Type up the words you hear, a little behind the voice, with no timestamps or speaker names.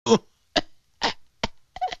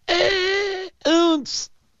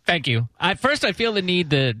Thank you. First, I feel the need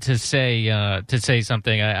to say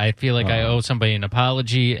something. I feel like I owe somebody an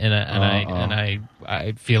apology, and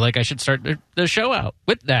I feel like I should start the show out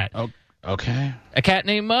with that. Oh, okay. A cat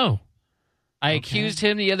named Mo. I accused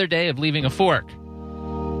him the other day of leaving a fork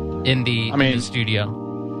in the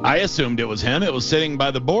studio. I assumed it was him. It was sitting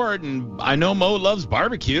by the board, and I know Mo loves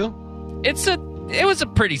barbecue. It was a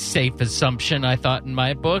pretty safe assumption, I thought, in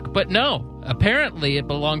my book, but no. Apparently, it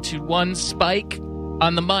belonged to one Spike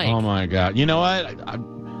on the mic. Oh, my God. You know what?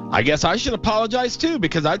 I guess I should apologize, too,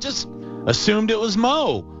 because I just assumed it was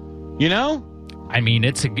Mo. You know? I mean,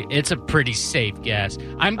 it's a pretty safe guess.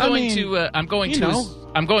 I'm going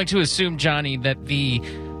to assume, Johnny, that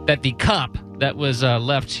the cup that was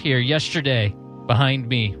left here yesterday behind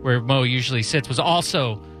me, where Mo usually sits, was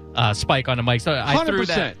also Spike on the mic. So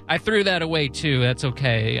I threw that away too. That's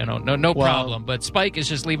okay. No problem. But Spike is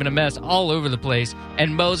just leaving a mess all over the place,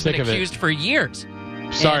 and Mo's been accused for years.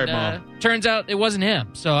 Sorry, Mo. Turns out it wasn't him.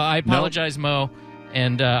 So I apologize, Mo,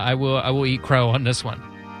 and I will eat crow on this one.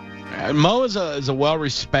 Mo is a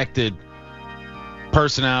well-respected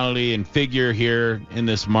personality and figure here in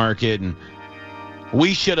this market, and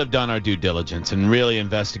we should have done our due diligence and really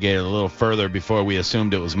investigated a little further before we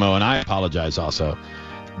assumed it was Mo, and I apologize also.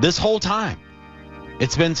 This whole time,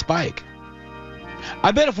 it's been Spike.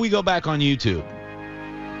 I bet if we go back on YouTube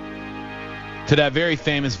to that very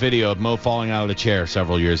famous video of Mo falling out of the chair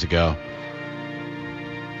several years ago,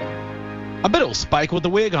 I bet it was Spike with the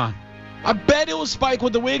wig on.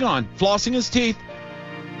 Flossing his teeth,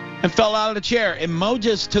 and fell out of the chair. And Mo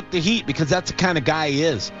just took the heat because that's the kind of guy he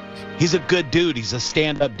is. He's a good dude. He's a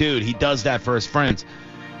stand-up dude. He does that for his friends.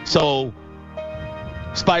 So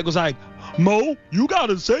Spike was like, Mo, you got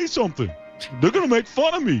to say something. They're going to make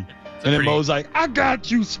fun of me. And then Mo's like, I got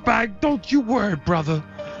you, Spike. Don't you worry, brother.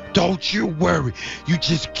 Don't you worry. You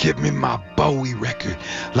just give me my Bowie record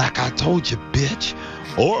like I told you, bitch.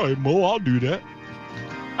 All right, Mo, I'll do that.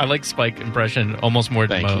 I like Spike impression almost more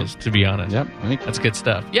than Mo's, to be honest. Yep. That's good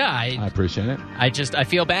stuff. Yeah. I appreciate it. I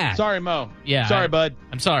feel bad. Sorry, Mo. Yeah. Sorry, bud.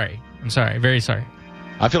 I'm sorry. Very sorry.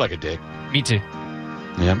 I feel like a dick. Me too.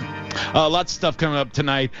 Yeah. Lots of stuff coming up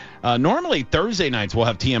tonight. Normally, Thursday nights, we'll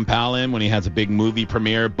have TM Powell in when he has a big movie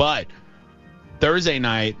premiere. But Thursday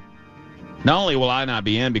night, not only will I not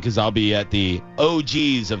be in because I'll be at the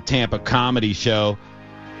OGs of Tampa comedy show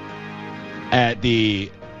at the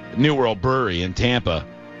New World Brewery in Tampa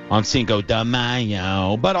on Cinco de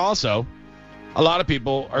Mayo, but also a lot of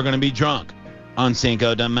people are going to be drunk on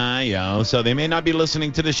Cinco de Mayo, so they may not be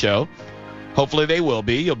listening to the show. Hopefully they will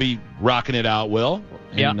be. You'll be rocking it out, Will,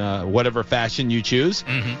 in whatever fashion you choose.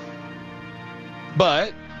 Mm-hmm.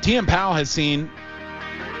 But TM Powell has seen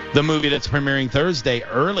the movie that's premiering Thursday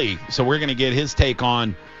early, so we're going to get his take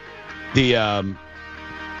on the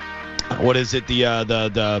what is it?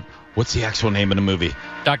 The what's the actual name of the movie?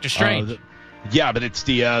 Doctor Strange. Yeah, but it's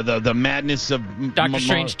the madness of Doctor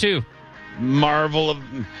Strange 2. Marvel of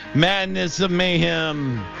Madness of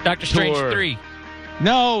Mayhem. Doctor Strange 3.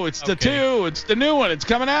 No, it's the 2. It's the new one. It's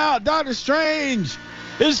coming out. Doctor Strange.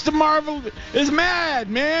 It's the Marvel. It's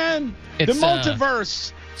mad, man. It's the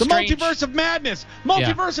multiverse. The multiverse of madness.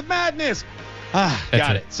 Multiverse of madness.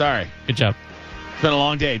 Got it. Sorry. Good job. It's been a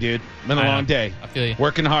long day, dude. Been a long day. I feel you.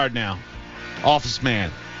 Working hard now. Office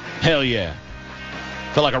man. Hell yeah.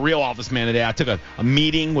 Felt like a real office man today. I took a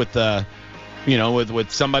meeting with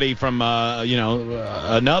with somebody from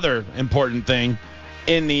another important thing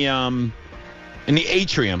in the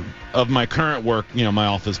atrium of my current work, my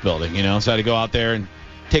office building, So I had to go out there and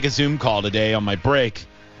take a Zoom call today on my break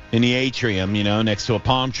in the atrium, next to a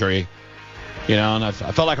palm tree, and I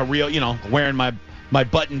felt like a real, wearing my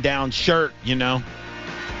button-down shirt,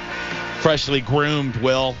 freshly groomed,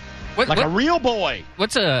 Will, a real boy.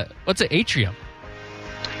 What's an atrium?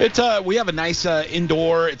 It's we have a nice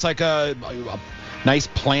indoor. It's like a nice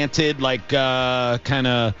planted, kind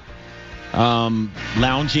of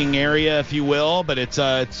lounging area, if you will. But it's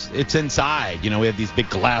inside. We have these big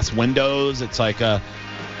glass windows. It's like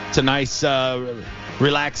it's a nice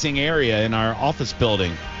relaxing area in our office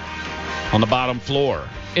building on the bottom floor.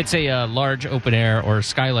 It's a large open air or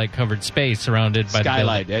skylight covered space surrounded by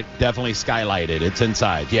skylight. It definitely skylighted. It's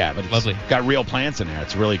inside. Yeah, but it's lovely. Got real plants in there.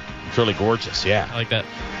 It's really gorgeous. Yeah, I like that.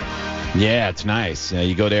 Yeah, it's nice.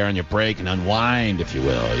 You go there on your break and unwind, if you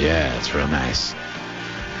will. Yeah, it's real nice.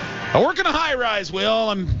 I work in a high rise, Will.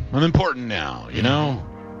 I'm important now.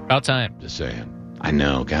 About time. Just saying. I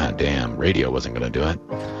know. Goddamn, radio wasn't going to do it.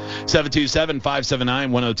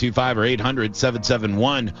 727-579-1025 or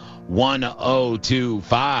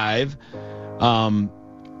 800-771-1025.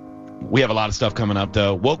 We have a lot of stuff coming up,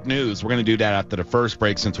 though. Woke News, we're going to do that after the first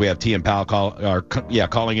break since we have T and Pal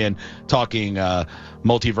calling in, talking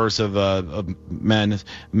multiverse of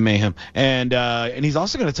mayhem. And he's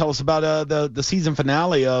also going to tell us about the season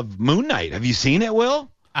finale of Moon Knight. Have you seen it,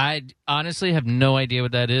 Will? I honestly have no idea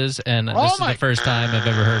what that is, and this is the first time I've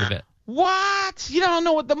ever heard of it. What? You don't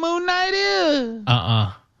know what the Moon Knight is?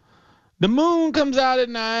 The moon comes out at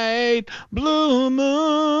night, blue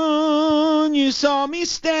moon, you saw me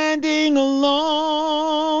standing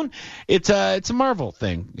alone. It's a Marvel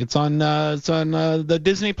thing. It's on the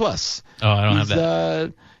Disney Plus. Oh, I don't have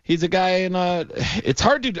that. He's a guy in it's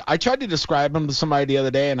hard to I tried to describe him to somebody the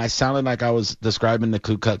other day, and I sounded like I was describing the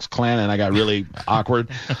Ku Klux Klan, and I got really awkward.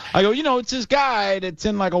 I go, it's this guy that's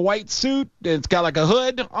in like a white suit, and it's got like a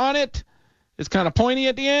hood on it. It's kind of pointy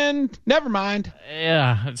at the end. Never mind.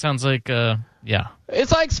 Yeah, it sounds like, yeah.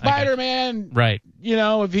 It's like Spider-Man. Okay. Right.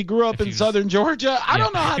 If he grew up in southern Georgia. I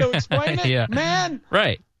don't know how to explain it, man.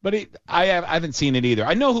 Right. But I haven't seen it either.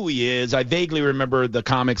 I know who he is. I vaguely remember the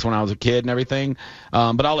comics when I was a kid and everything.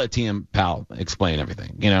 But I'll let TM Pal explain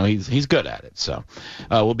everything. He's good at it. So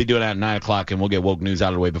we'll be doing that at 9 o'clock, and we'll get woke news out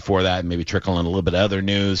of the way before that and maybe trickle in a little bit of other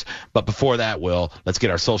news. But before that, let's get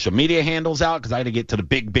our social media handles out because I got to get to the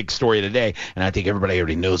big story of the day, and I think everybody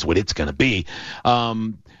already knows what it's going to be.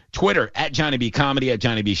 Twitter, at Johnny B Comedy, at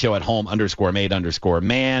Johnny B Show, at home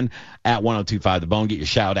 _made_man, at 1025 The Bone. Get your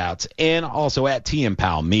shout-outs. And also at TM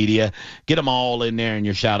Pal Media. Get them all in there in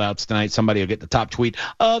your shout-outs tonight. Somebody will get the top tweet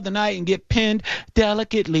of the night and get pinned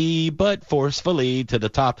delicately but forcefully to the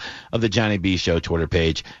top of the Johnny B Show Twitter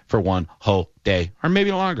page for one whole day, or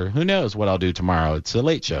maybe longer. Who knows what I'll do tomorrow? It's a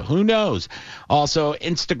late show. Who knows? Also,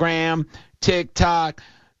 Instagram, TikTok,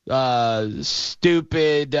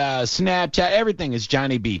 stupid Snapchat, everything is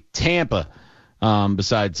Johnny B Tampa,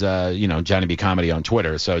 besides Johnny B Comedy on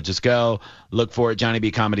Twitter. So just go look for it,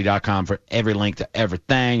 johnnybcomedy.com, for every link to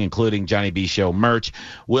everything, including Johnny B Show merch.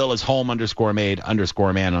 Will is home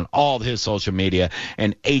 _made_man on all of his social media,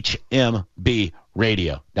 and hmbradio.com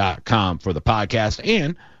for the podcast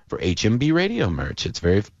and for HMB Radio merch. It's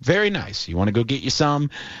very, very nice. You want to go get you some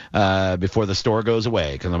before the store goes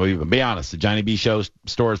away, because I'm going to be honest, the Johnny B Show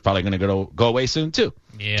store is probably going to go away soon too.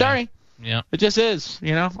 Yeah. Sorry. Yeah. It just is.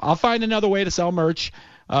 I'll find another way to sell merch.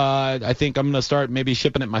 I think I'm going to start maybe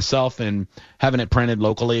shipping it myself and having it printed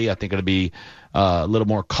locally. I think it'll be a little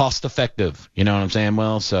more cost effective. You know what I'm saying?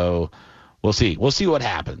 Well, so we'll see. We'll see what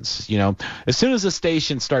happens. As soon as the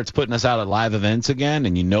station starts putting us out at live events again,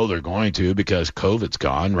 and they're going to because COVID's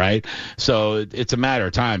gone, right? So it's a matter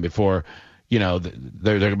of time before, they're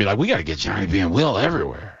going to be like, we got to get Johnny B and Will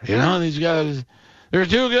everywhere. These guys, they're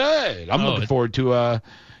too good. I'm looking forward to,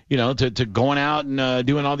 to going out and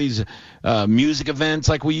doing all these music events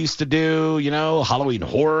like we used to do, Halloween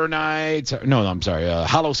Horror Nights. No, I'm sorry,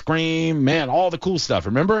 Hallow Scream. Man, all the cool stuff.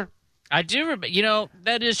 Remember? I do remember.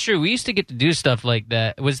 That is true. We used to get to do stuff like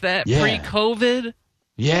that. Was that pre-COVID?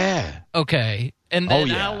 Yeah. Okay. And then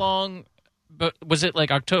how long? But was it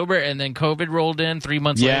like October and then COVID rolled in 3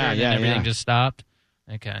 months later and then everything just stopped?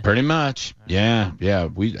 Okay. Pretty much. Yeah.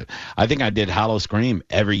 I think I did Hallow Scream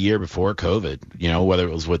every year before COVID. Whether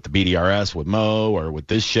it was with the BDRS with Mo or with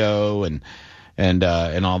this show and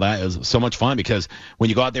all that. It was so much fun because when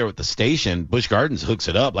you go out there with the station, Busch Gardens hooks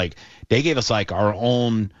it up. Like they gave us like our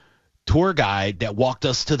own tour guide that walked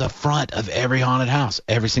us to the front of every haunted house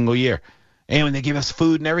every single year. And when they gave us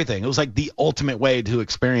food and everything, it was like the ultimate way to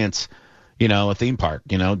experience, a theme park,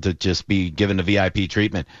 to just be given the VIP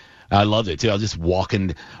treatment. I loved it too. I was just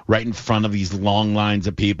walking right in front of these long lines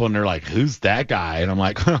of people, and they're like, who's that guy? And I'm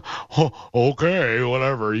like, oh, okay,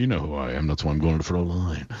 whatever. You know who I am. That's why I'm going to the front of the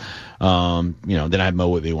line. Then I had Mo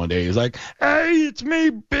with me one day. He was like, hey, it's me,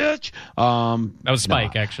 bitch. That was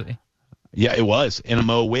Spike, actually. Yeah, it was, in a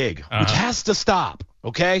Mo wig, which has to stop,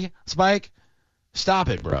 okay, Spike? Stop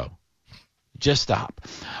it, bro. Just stop.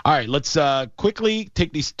 All right, let's quickly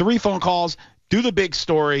take these 3 phone calls, do the big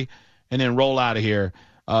story, and then roll out of here.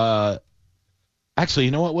 Actually,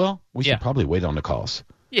 you know what, Will? We should probably wait on the calls.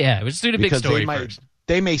 Yeah, let's do the big story first.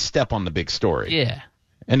 They may step on the big story. Yeah.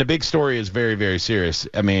 And the big story is very, very serious.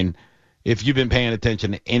 I mean, if you've been paying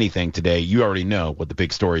attention to anything today, you already know what the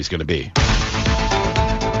big story is going to be.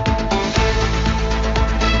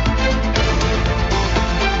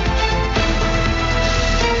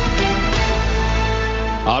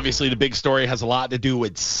 Obviously, the big story has a lot to do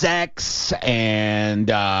with sex and,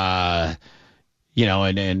 and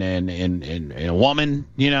a woman,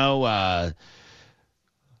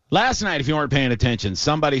 Last night, if you weren't paying attention,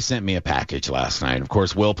 somebody sent me a package last night. Of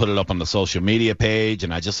course, Will put it up on the social media page,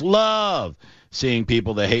 and I just love seeing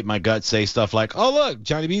people that hate my guts say stuff like, oh, look,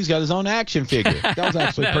 Johnny B's got his own action figure. That was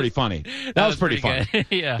actually pretty funny. That was pretty funny.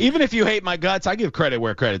 Yeah. Even if you hate my guts, I give credit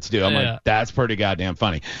where credit's due. I'm like, that's pretty goddamn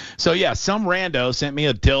funny. So, yeah, some rando sent me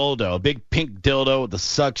a dildo, a big pink dildo with a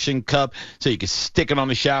suction cup so you could stick it on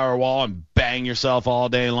the shower wall and bang yourself all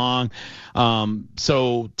day long.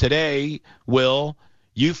 So today, Will,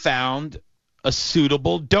 you found a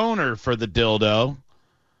suitable donor for the dildo,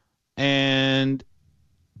 and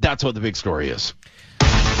that's what the big story is.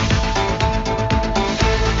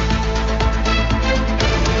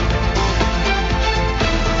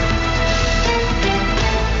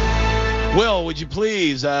 Will, would you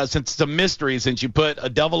please, since it's a mystery, since you put a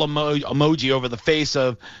devil emoji over the face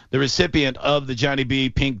of the recipient of the Johnny B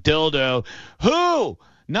pink dildo, who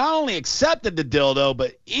not only accepted the dildo,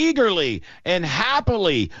 but eagerly and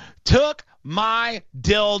happily took my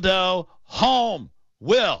dildo home.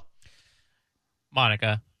 Will.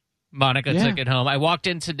 Monica took it home. I walked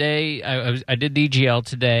in today. I did DGL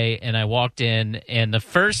today, and I walked in, and the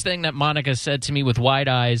first thing that Monica said to me with wide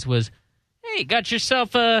eyes was, "Hey, got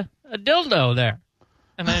yourself a dildo there."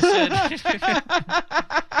 And I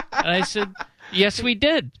said, "Yes, we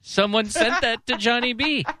did. Someone sent that to Johnny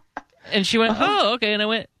B." And she went, "Oh, okay." And I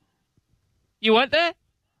went, "You want that?"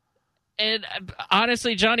 And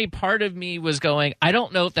honestly, Johnny, part of me was going, I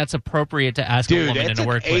don't know if that's appropriate to ask a woman in a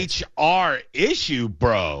workplace. Dude, it's an HR issue,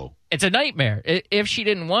 bro. It's a nightmare. If she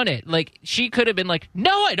didn't want it, like, she could have been like,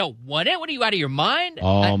 "No, I don't want it. What are you, out of your mind?"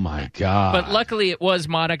 Oh, my God. But luckily it was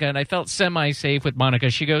Monica, and I felt semi-safe with Monica.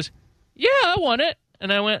 She goes, "Yeah, I want it."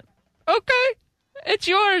 And I went, "Okay, it's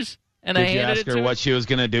yours." And Did you ask her what she was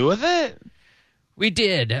going to do with it? We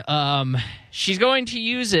did. She's going to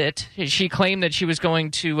use it. She claimed that she was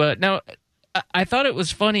going to... now, I thought it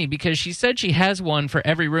was funny because she said she has one for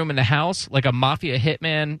every room in the house, like a mafia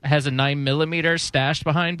hitman has a 9mm stashed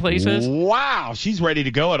behind places. Wow, she's ready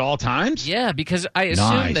to go at all times? Yeah, because I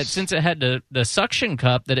assumed that since it had the suction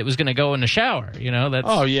cup that it was going to go in the shower. You know,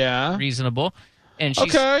 that's reasonable. And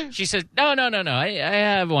she said, no, I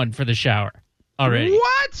have one for the shower already.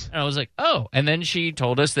 What? And I was like, oh. And then she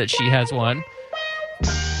told us that she has one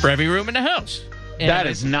for every room in the house. And that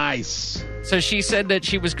is nice. So she said that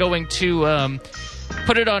she was going to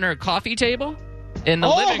put it on her coffee table in the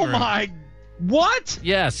living room. Oh my! What?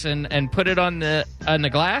 Yes, and put it on the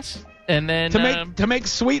glass, and then to make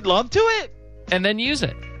sweet love to it, and then use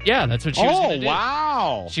it. Yeah, that's what she was going to do. Oh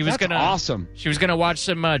wow! That's awesome. She was going to watch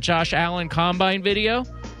some Josh Allen Combine video,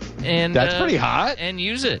 and that's pretty hot. And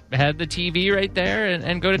use it. Had the TV right there,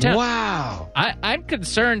 and go to town. Wow! I'm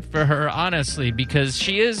concerned for her, honestly, because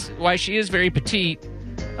she is very petite.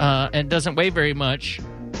 And doesn't weigh very much.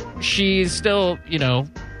 She still,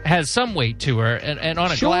 has some weight to her. And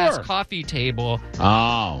on a glass coffee table,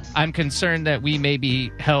 I'm concerned that we may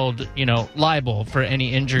be held, liable for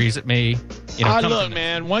any injuries that may, come look,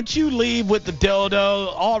 man, once you leave with the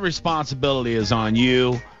dildo, all responsibility is on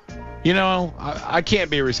you. I can't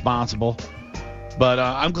be responsible. But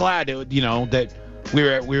I'm glad, that we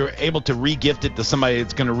were able to re-gift it to somebody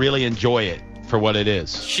that's going to really enjoy it for what it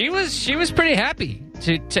is. She was pretty happy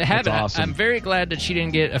to have it. Awesome. I'm very glad that she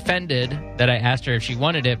didn't get offended that I asked her if she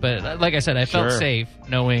wanted it. But like I said, I felt safe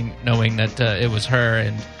knowing that it was her,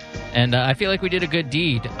 and I feel like we did a good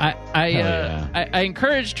deed. I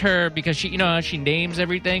encouraged her because she, how she names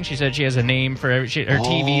everything. She said she has a name for her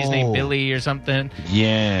TV is named Billy or something.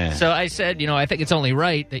 Yeah. So I said, I think it's only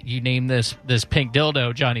right that you name this pink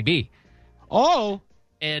dildo Johnny B. Oh.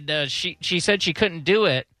 And she said she couldn't do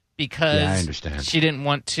it because she didn't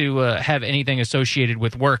want to have anything associated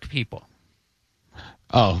with work people.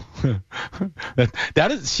 Oh,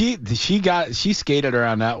 that is she skated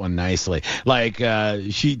around that one nicely. Like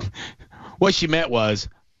what she meant was,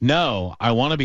 no, I want to be